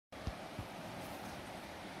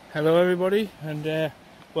Hello everybody, and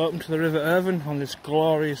welcome to the River Irthing on this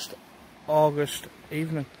glorious August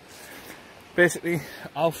evening. Basically,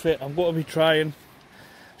 outfit I'm going to be trying,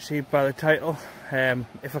 see by the title,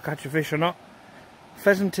 if I catch a fish or not.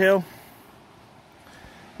 Pheasant tail,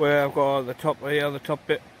 where I've got the top here, the top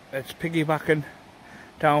bit, it's piggybacking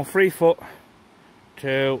down 3 foot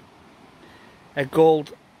to a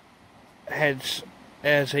gold heads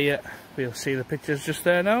Hares here. We'll see the pictures just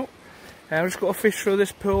there now. I've just got to fish through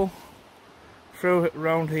this pool, through it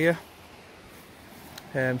around here,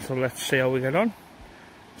 so let's see how we get on.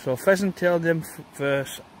 So pheasant tail nymph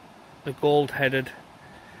versus the gold headed.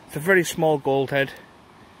 It's a very small gold head,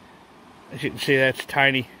 as you can see there. It's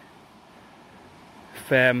tiny.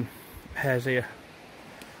 Hares here.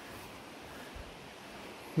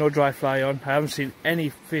 No dry fly on. I haven't seen any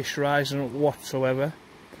fish rising whatsoever.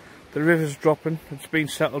 The river's dropping. It's been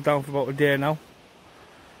settled down for about a day now.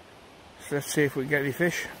 So let's see if we can get any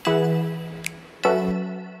fish.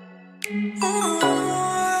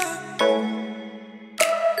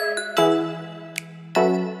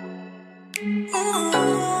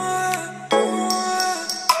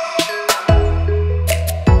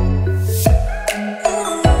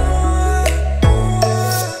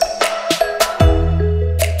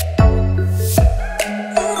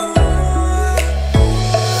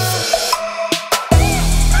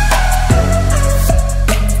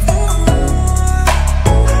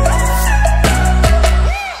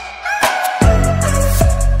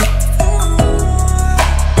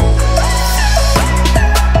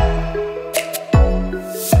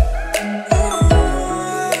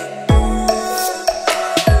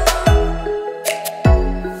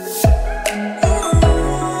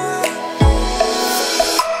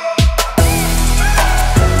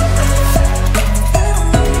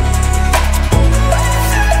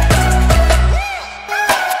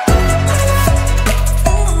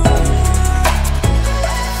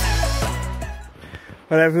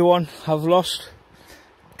 Well everyone, I've lost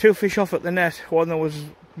 2 fish off at the net. One that was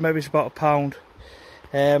maybe about a pound.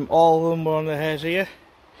 All of them were on the Hares here,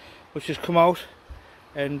 which has come out,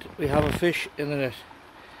 and we have a fish in the net.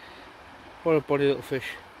 What a bloody little fish.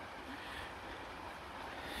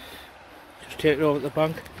 Just take it over at the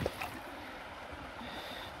bank.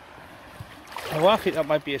 Now I think that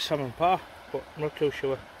might be a salmon parr, but I'm not too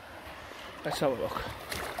sure. Let's have a look.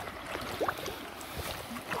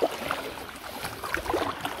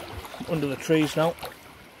 Under the trees now.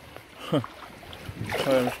 Sorry,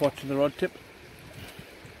 I'm just watching the rod tip.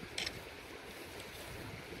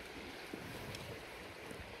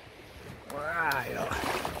 Right.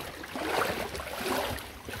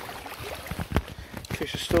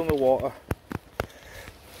 Fish are still in the water.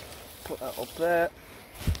 Put that up there.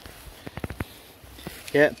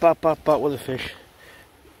 Yeah, back with the fish.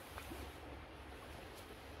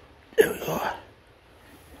 There we go.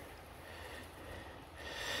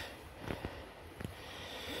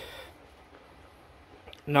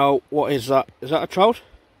 Now, what is that? Is that a trout?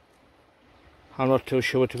 I'm not too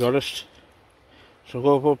sure, to be honest. So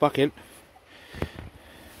I'll go back in.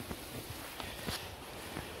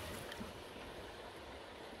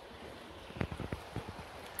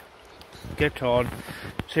 Get on.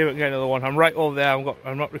 See if we can get another one. I'm right over there.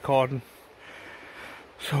 I'm not recording.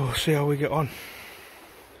 So we'll see how we get on.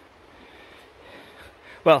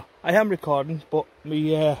 Well, I am recording, but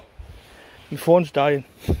my phone's dying.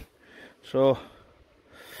 So.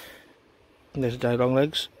 And there's the long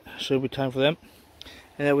legs, so it'll be time for them.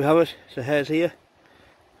 And there we have it, it's a Hares here,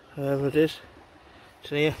 wherever it is,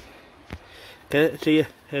 it's in here, get it, it's here,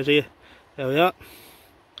 Hares here, there we are,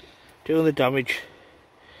 doing the damage.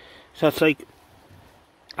 So that's like,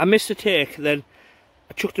 I missed the take, then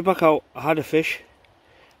I chucked it back out, I had a fish,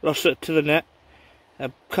 lost it to the net,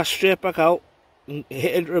 I cast straight back out, and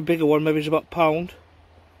hit into a bigger one, maybe it's about a pound,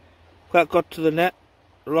 that got to the net,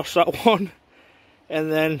 lost that one,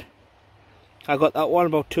 and then I got that one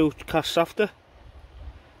about 2 casts after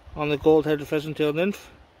on the gold headed pheasant tail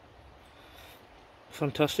nymph.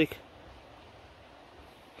 Fantastic.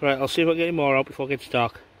 Right, I'll see if I can get any more out before it gets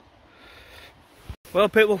dark. Well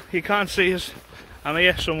people, you can't see us. I'm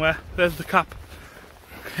here somewhere. There's the cap.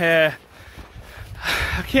 I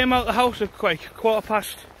came out the house at quarter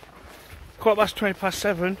past 20 past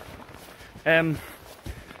 7.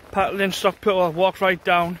 Paddled in stock pool, I walked right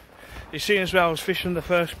down. You see as well, I was fishing the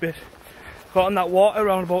first bit. Got in that water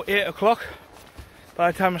around about 8 o'clock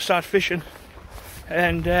by the time I started fishing,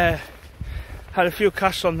 and had a few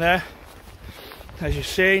casts on there, as you've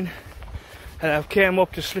seen, and I came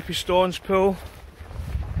up to Slippy Stones pool.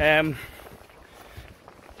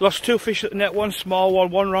 Lost 2 fish at the net, one small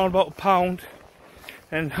one, one round about a pound,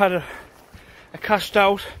 and had a cast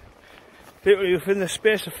out literally within the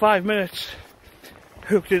space of 5 minutes,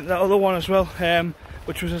 hooked into that other one as well,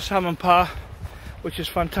 which was a salmon parr, which is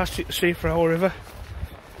fantastic to see for our river.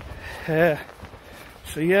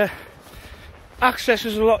 So yeah, access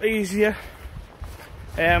is a lot easier.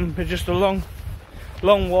 It's just a long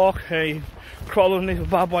walk. You crawl underneath a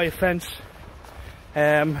barbed wire fence,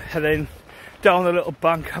 and then down the little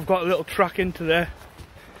bank. I've got a little track into there,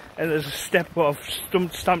 and there's a step what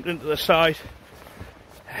I've stamped into the side.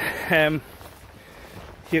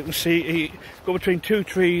 You can see you go between two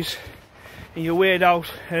trees, and you wade out,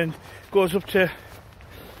 and it goes up to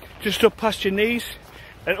just up past your knees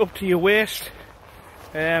and up to your waist.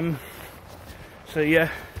 So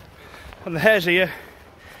yeah, and the Hares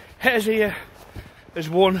here has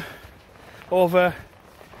won over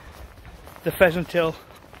the pheasant tail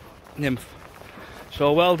nymph.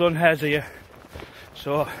 So well done, Hares here.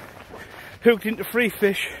 So hooked into 3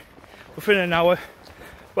 fish within an hour.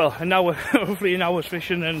 Well, an hour, roughly an hour's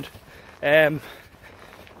fishing, and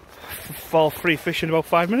fall 3 fish in about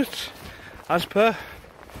 5 minutes, as per.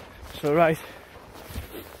 So right,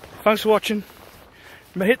 thanks for watching.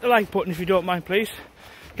 Hit the like button if you don't mind, please.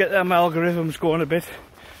 Get them algorithms going a bit.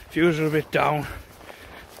 Views are a bit down.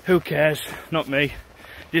 Who cares? Not me.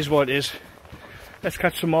 It is what it is. Let's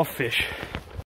catch some more fish.